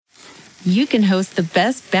you can host the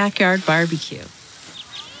best backyard barbecue.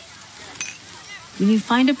 When you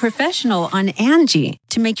find a professional on Angie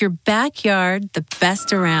to make your backyard the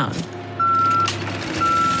best around.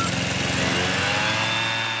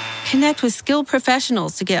 Connect with skilled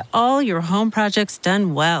professionals to get all your home projects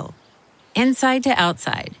done well. Inside to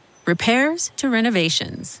outside, repairs to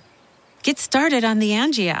renovations. Get started on the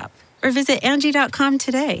Angie app or visit Angie.com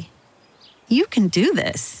today. You can do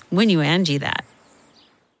this when you Angie that.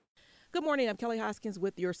 Good morning. I'm Kelly Hoskins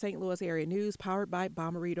with your St. Louis area news powered by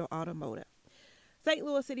Bommarito Automotive. St.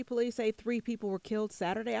 Louis City Police say 3 people were killed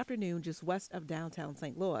Saturday afternoon just west of downtown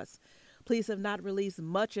St. Louis. Police have not released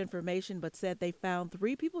much information but said they found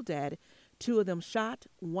 3 people dead, 2 of them shot,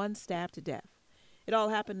 1 stabbed to death. It all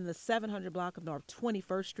happened in the 700 block of North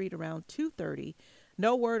 21st Street around 2:30.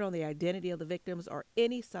 No word on the identity of the victims or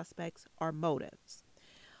any suspects or motives.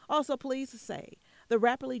 Also, police say the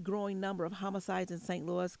rapidly growing number of homicides in St.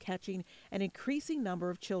 Louis catching an increasing number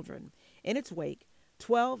of children. In its wake,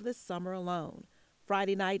 12 this summer alone.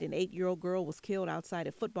 Friday night, an 8-year-old girl was killed outside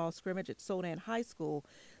a football scrimmage at Sodan High School.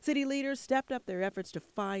 City leaders stepped up their efforts to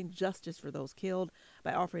find justice for those killed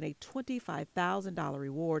by offering a $25,000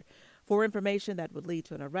 reward for information that would lead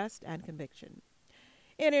to an arrest and conviction.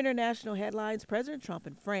 In international headlines, President Trump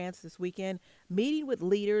in France this weekend meeting with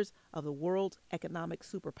leaders of the world's economic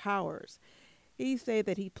superpowers. He said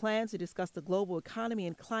that he plans to discuss the global economy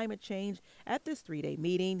and climate change at this 3-day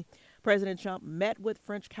meeting. President Trump met with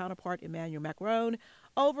French counterpart Emmanuel Macron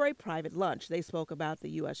over a private lunch. They spoke about the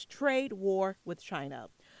U.S. trade war with China.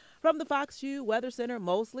 From the Fox 2 Weather Center,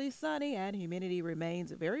 mostly sunny and humidity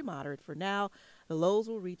remains very moderate for now. The lows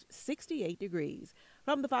will reach 68 degrees.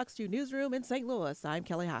 From the Fox 2 Newsroom in St. Louis, I'm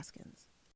Kelly Hoskins.